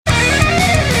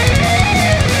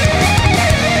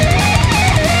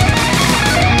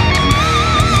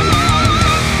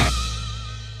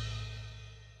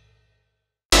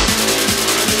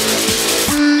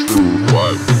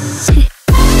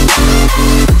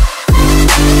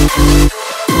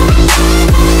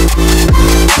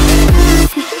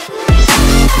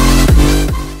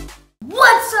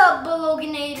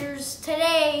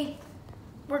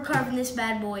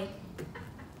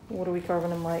What are we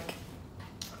carving him like?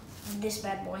 This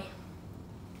bad boy.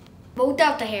 But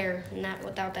without the hair, not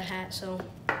without the hat, so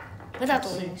without the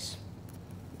wings.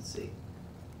 Let's see.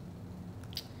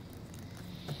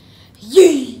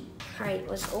 Yay! Alright,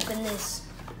 let's open this.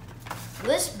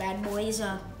 This bad boy is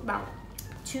about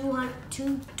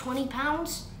 220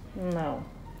 pounds. No,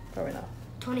 probably not.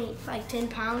 10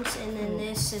 pounds, and then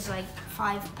this is like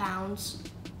 5 pounds.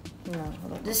 No, I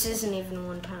don't This isn't even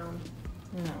 1 pound.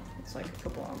 No, it's like a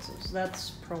couple ounces. That's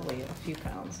probably a few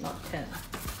pounds, not 10.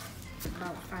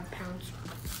 About 5 pounds.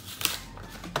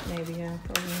 Maybe, yeah,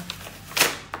 probably.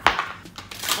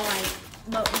 Alright,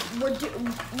 but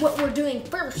what we're doing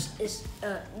first is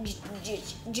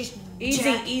just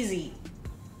Easy.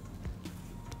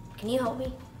 Can you help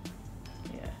me?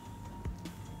 Yeah.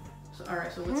 So, all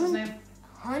right. So what's his name?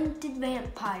 Hunted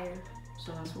vampire.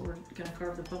 So that's what we're gonna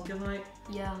carve the pumpkin like.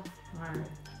 Yeah. All right.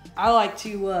 I like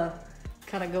to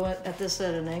kind of go at this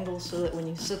at an angle so that when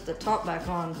you sit the top back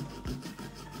on,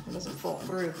 it doesn't fall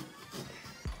through.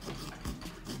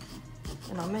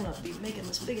 And I may not be making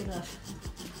this big enough.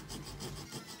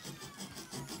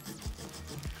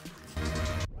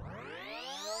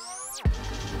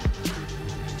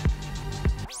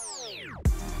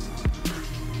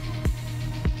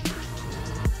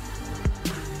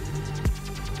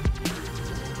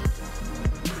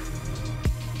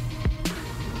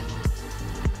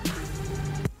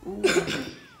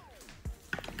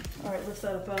 Alright, lift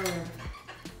that up out of there.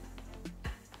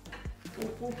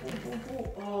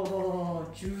 Oh,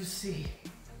 juicy.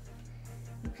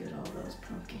 Look at all those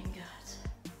pumpkin guts.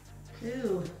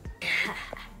 Ew.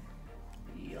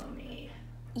 Yummy.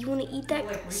 You want to eat that?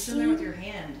 Like, reach in there with your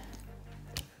hand.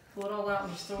 Pull it all out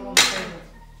and just throw it on the table.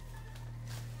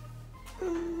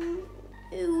 Ooh.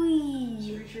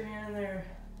 Just reach your hand in there.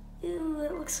 Ew,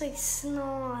 it looks like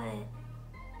snot.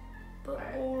 But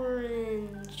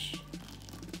orange.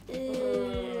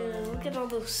 Ew, look at all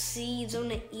those seeds. I'm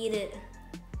gonna eat it.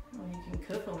 Well, you can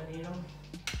cook them and eat them.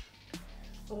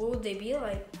 What would they be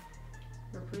like?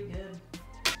 They're pretty good.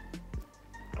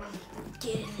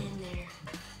 Get it in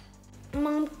there.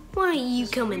 Mom, why don't you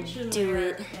come and do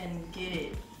it? And get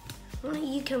it. Why don't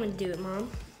you come and do it, Mom?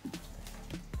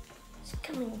 Just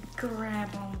come and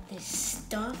grab all this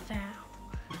stuff out.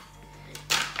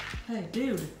 Hey,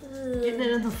 dude. Getting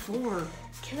it in the floor.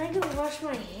 Can I go wash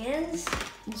my hands?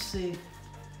 Let's see.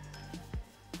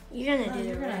 You're gonna do the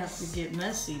You're gonna have rest. to get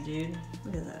messy, dude.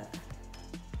 Look at that.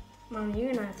 Mom,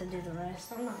 you're gonna have to do the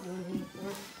rest. I'm not doing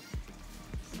anything.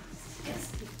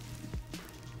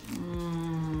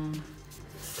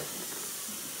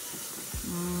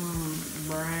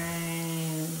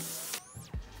 Brain.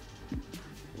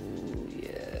 Ooh,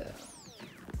 yeah.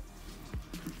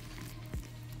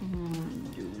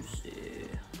 Juicy.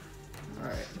 All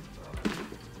right.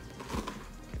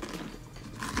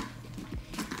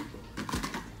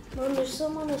 Mom, there's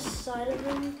some on the side of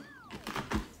them.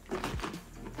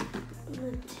 I'm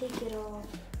gonna take it off.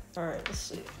 All right, let's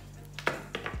see.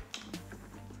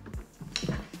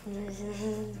 Oh,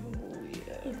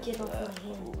 yeah. Get off my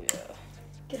hand. Oh, yeah.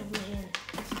 Get off my hand.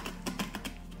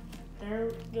 There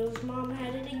goes Mom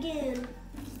had it again.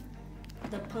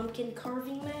 The pumpkin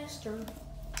carving master.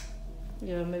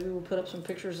 Yeah, maybe we'll put up some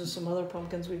pictures of some other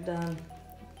pumpkins we've done.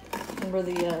 Remember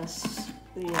the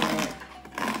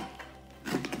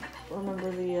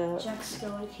Jack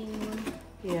Skellington one.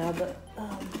 yeah, the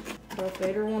Darth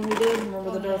Vader one we did.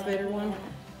 Remember the Darth Vader one?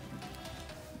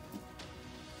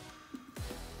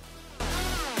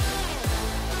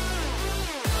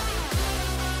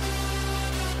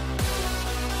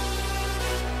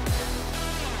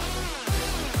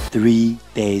 Three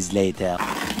days later.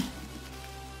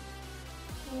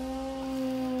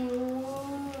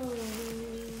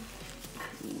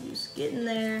 Just getting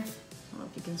there. I don't know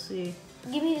if you can see.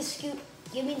 Give me the scoop.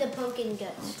 Give me the pumpkin I don't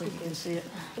guts. think you can see it.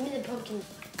 Give me the pumpkin.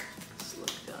 Just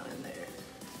look down in there.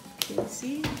 Can you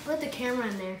see? Put the camera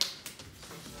in there.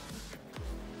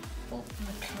 Oh,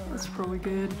 the camera. That's probably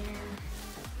good.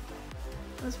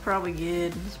 That's probably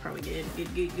good. That's probably good.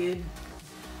 Good.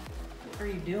 What are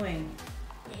you doing?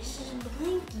 This is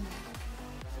blinking.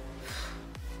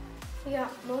 We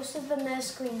got most of the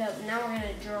mess cleaned up. Now we're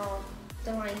gonna draw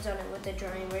the lines on it with the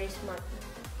dry erase marker.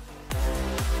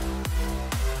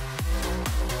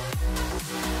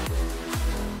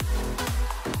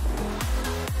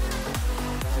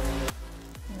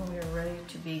 We are ready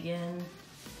to begin.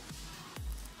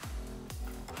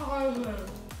 Carving.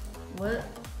 What?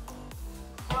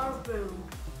 Carving.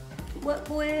 What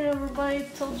boy? Everybody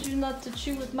told you not to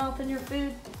chew with mouth in your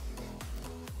food?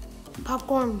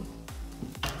 Popcorn.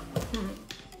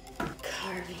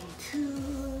 Carving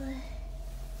tool.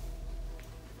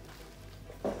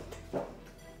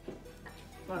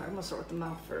 I'm gonna start with the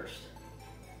mouth first.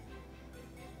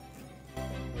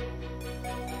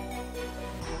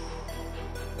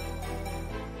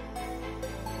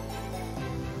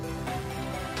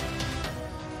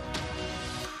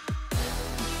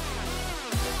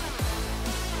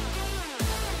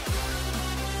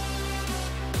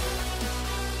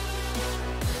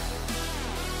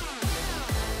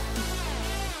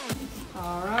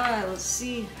 All right, let's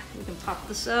see if we can pop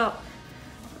this out.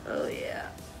 Oh yeah.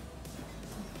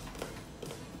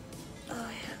 Oh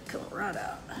yeah, come right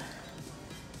out.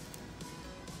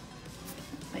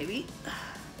 Maybe.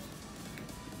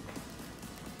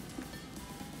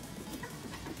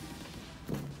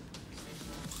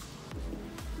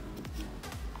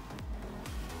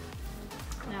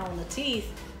 Now on the teeth,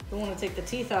 we want to take the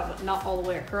teeth out, but not all the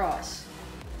way across.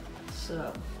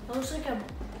 So It looks like a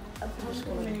I'm just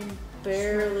gonna pumpkin.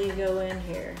 barely go in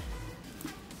here.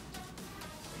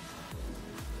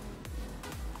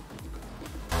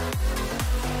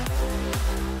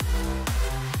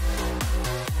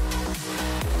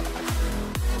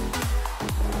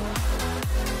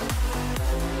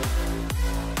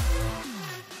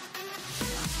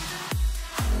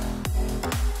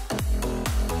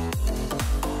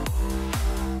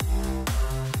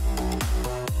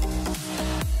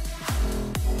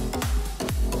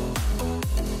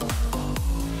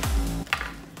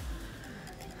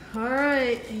 All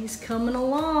right, he's coming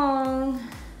along.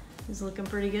 He's looking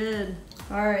pretty good.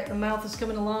 All right, the mouth is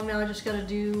coming along now. I just gotta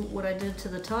do what I did to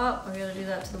the top. I gotta do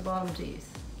that to the bottom teeth.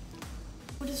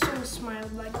 What if someone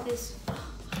smiled like this?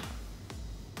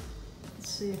 Let's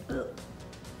see. Oh.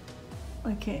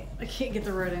 I can't get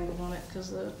the right angle on it because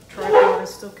the tripod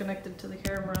is still connected to the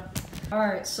camera. All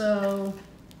right, so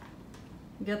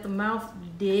we got the mouth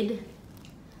did.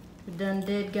 We done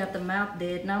did, got the mouth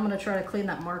did. Now I'm gonna try to clean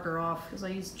that marker off because I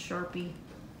used Sharpie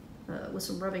with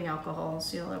some rubbing alcohol and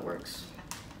see how that works.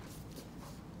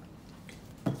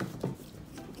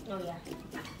 Oh yeah.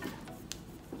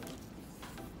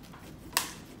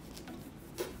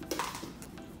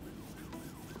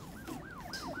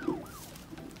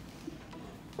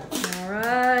 All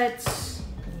right,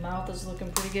 the mouth is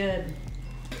looking pretty good.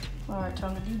 All right,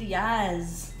 time to do the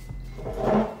eyes.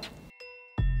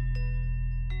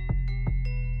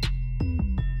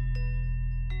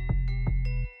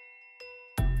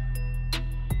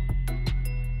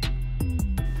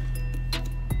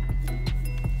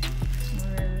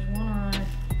 There's one eye.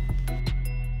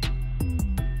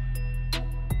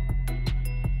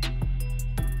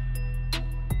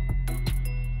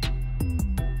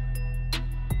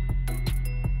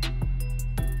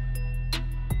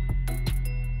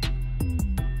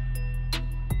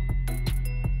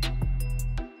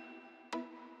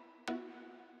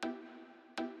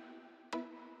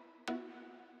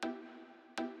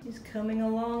 He's coming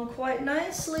along quite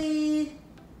nicely.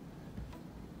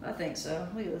 I think so.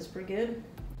 Look at this, pretty good.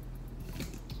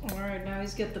 All right, now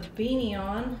he's got the beanie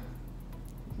on.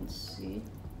 You can see.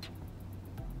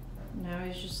 Now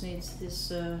he just needs this,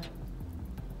 the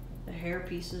hair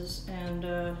pieces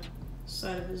and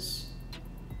side of his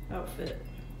outfit.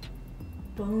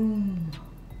 Boom.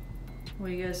 What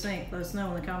do you guys think? Let us know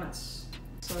in the comments.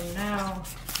 So now,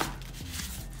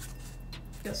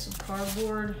 got some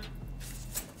cardboard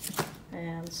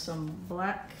and some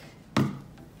black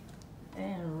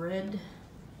and red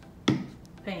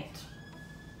paint.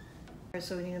 Alright,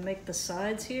 so we need to make the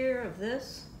sides here of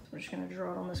this. We're just gonna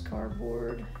draw it on this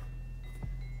cardboard.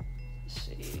 Let's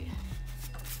see.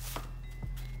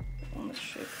 What this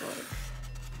shape like.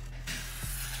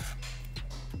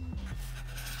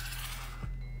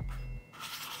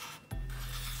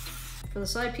 For the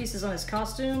side pieces on his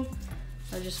costume,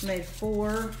 I just made 4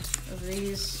 of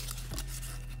these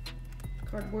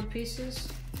cardboard pieces.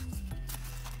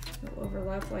 They'll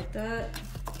overlap like that.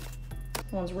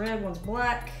 One's red, one's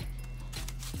black.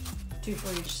 2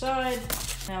 for each side.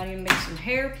 Now I need to make some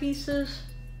hair pieces.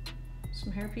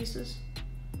 Some hair pieces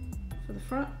for the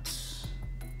front,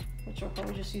 which I'll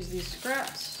probably just use these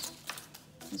scraps.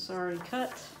 It's already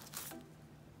cut.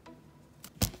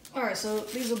 All right, so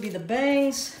these will be the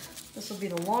bangs. This will be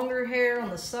the longer hair on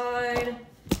the side.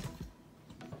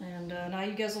 And now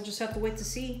you guys will just have to wait to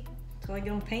see until I get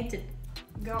them painted.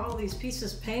 Got all these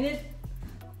pieces painted,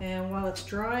 and while it's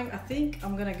drying, I think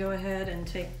I'm gonna go ahead and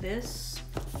take this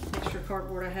extra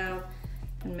cardboard I have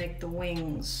and make the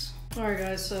wings. All right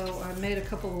guys, so I made a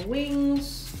couple of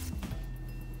wings,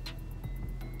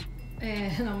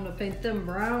 and I'm gonna paint them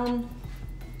brown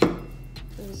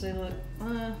because they look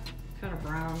kind of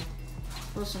brown,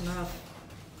 close enough.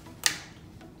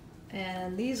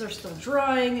 And these are still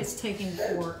drying. It's taking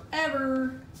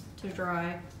forever to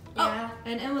dry. Yeah. Oh,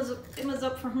 and Emma's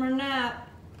up from her nap.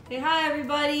 Say hi,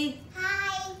 everybody.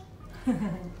 Hi.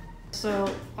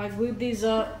 So I glued these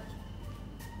up.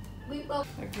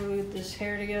 I glued this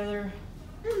hair together.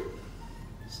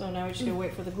 So now we just gotta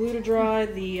wait for the glue to dry.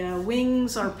 The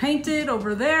wings are painted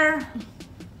over there.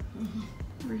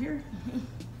 Over here.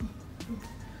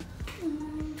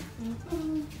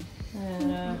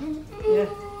 And yeah.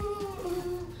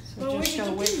 So just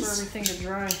gotta wait for everything to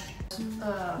dry.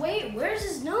 Wait, where's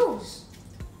his nose?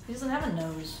 He doesn't have a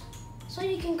nose. So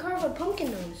you can carve a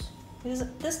pumpkin nose.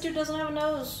 This dude doesn't have a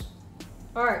nose.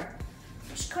 Alright.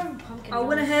 Just carve a pumpkin I nose.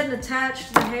 went ahead and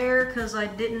attached the hair because I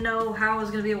didn't know how I was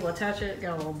going to be able to attach it.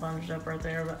 Got a little bunged up right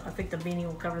there, but I think the beanie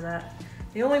will cover that.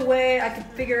 The only way I could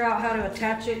figure out how to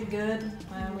attach it good,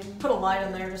 we put a light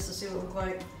in there just to see what it looked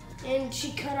like. And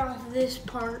she cut off this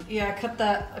part. Yeah, I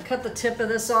cut the tip of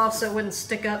this off so it wouldn't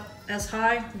stick up as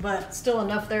high, but still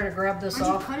enough there to grab this How'd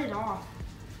off. you cut it off?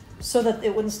 So that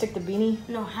it wouldn't stick the beanie.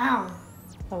 No, how?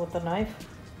 Oh, with the knife?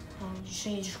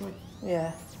 You just went.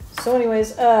 Yeah. So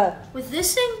anyways, with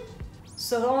this thing?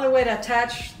 so the only way to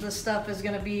attach this stuff is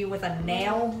going to be with a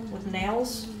nail, with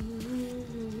nails.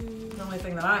 The only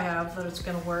thing that I have that it's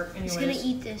going to work anyways. He's going to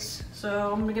eat this.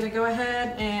 So I'm going to go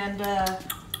ahead and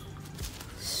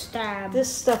stab.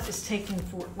 This stuff is taking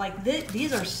for, like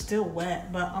these are still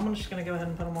wet, but I'm just going to go ahead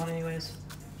and put them on anyways.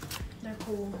 They're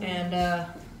cool. And then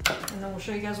we'll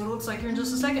show you guys what it looks like here in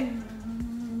just a second.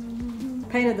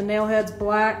 Painted the nail heads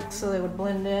black so they would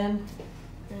blend in.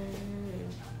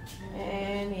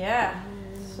 And yeah,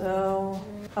 so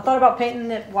I thought about painting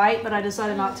it white, but I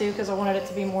decided not to because I wanted it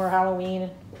to be more Halloween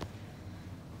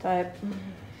type.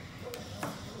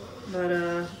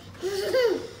 But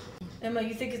Emma,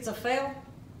 you think it's a fail?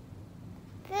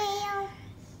 Fail.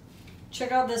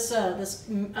 Check out this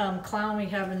clown we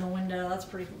have in the window. That's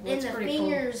pretty cool. And the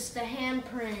fingers, cool. The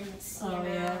handprints. Oh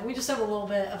yeah, we just have a little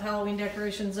bit of Halloween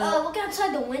decorations up. Oh, look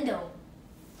outside the window.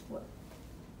 What?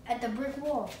 At the brick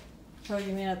wall. Oh,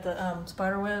 you mean at the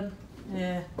spider web?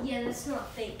 Yeah. Yeah, that's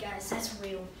not fake, guys. That's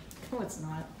real. No, it's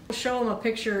not. We'll show them a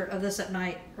picture of this at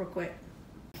night real quick.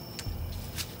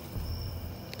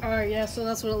 All right, yeah, so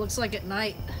that's what it looks like at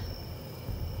night.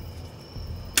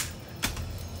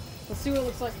 Let's see what it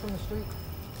looks like from the street.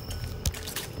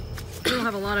 We don't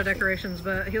have a lot of decorations,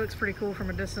 but he looks pretty cool from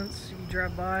a distance. If you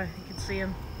drive by, you can see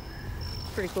him.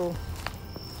 Pretty cool.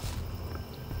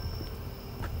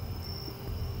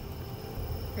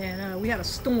 And we had a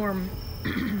storm,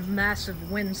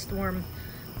 massive windstorm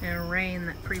and rain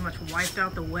that pretty much wiped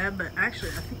out the web, but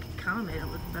actually I think it kind of made it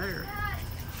look better.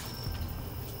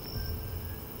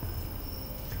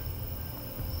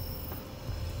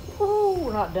 Woo,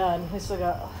 we're not done. We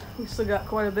still got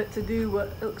quite a bit to do, but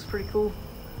it looks pretty cool.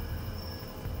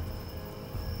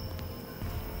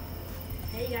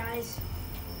 Hey guys.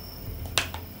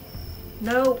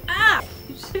 No. Ah!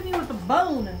 You just hit me with a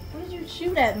bone. Why did you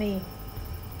shoot at me?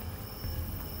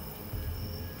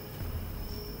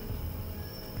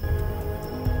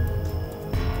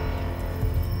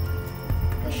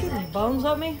 You're shooting bones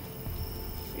at me?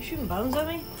 You're shooting bones at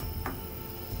me?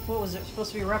 What was it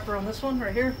supposed to be wrapped around this one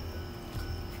right here?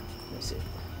 Let me see.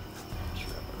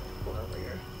 Pull over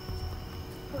here.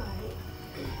 Alright.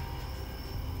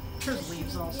 There's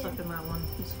leaves all stuck in that one.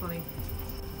 It's funny.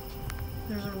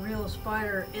 There's a real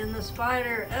spider in the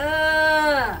spider.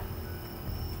 Ah!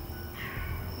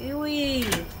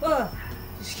 Ewy! Ah!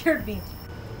 You scared me.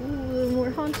 Ooh, and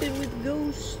we're haunted with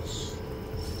ghosts.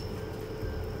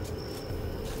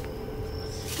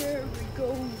 Scary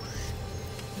ghosts.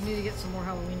 We need to get some more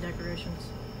Halloween decorations.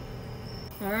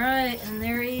 Alright, and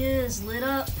there he is, lit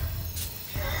up.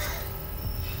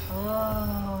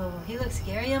 Oh, he looks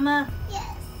scary, Emma?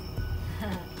 Yes.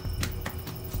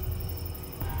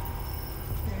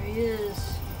 There he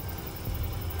is.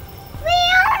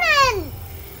 Leon!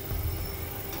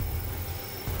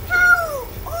 Oh!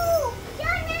 Oh!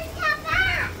 Jordan, come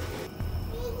back!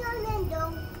 Leon,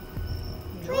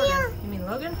 Jordan. You mean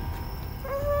Logan?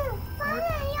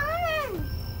 Leon!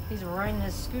 He's riding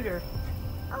his scooter.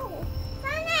 Oh!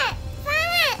 Find it!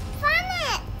 Find it! Find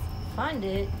it! Find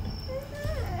it?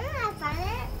 I found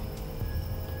it.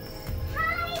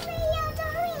 Hi,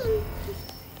 Leo,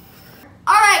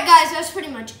 alright guys, that's pretty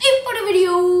much it for the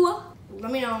video.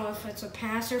 Let me know if it's a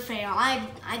pass or fail. I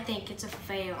think it's a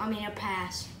fail. I mean a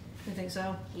pass. You think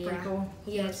so? Yeah. Pretty cool.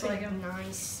 Yeah, Looks it's pretty like him.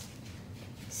 nice.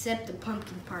 Except the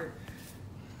pumpkin part.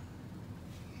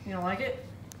 You don't like it?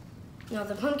 No,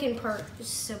 the pumpkin part is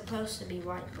supposed to be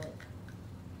white, but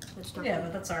it's not. Yeah,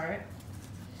 but that's alright.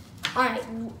 Alright,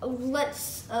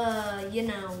 let's,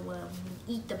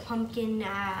 eat the pumpkin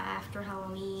after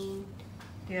Halloween.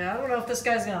 Yeah, I don't know if this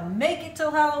guy's gonna make it till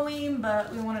Halloween,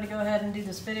 but we wanted to go ahead and do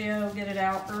this video, get it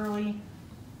out early.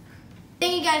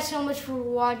 Thank you guys so much for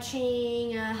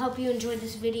watching. I hope you enjoyed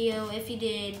this video. If you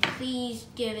did, please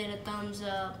give it a thumbs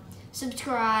up,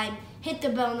 subscribe, hit the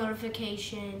bell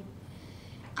notification.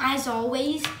 As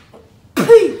always,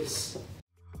 peace!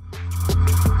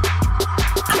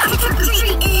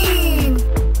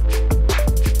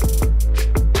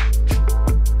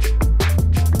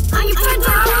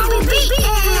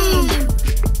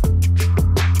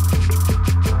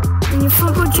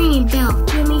 Dream bell,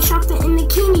 give me chocolate in the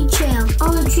candy trail.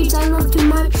 All the treats I love to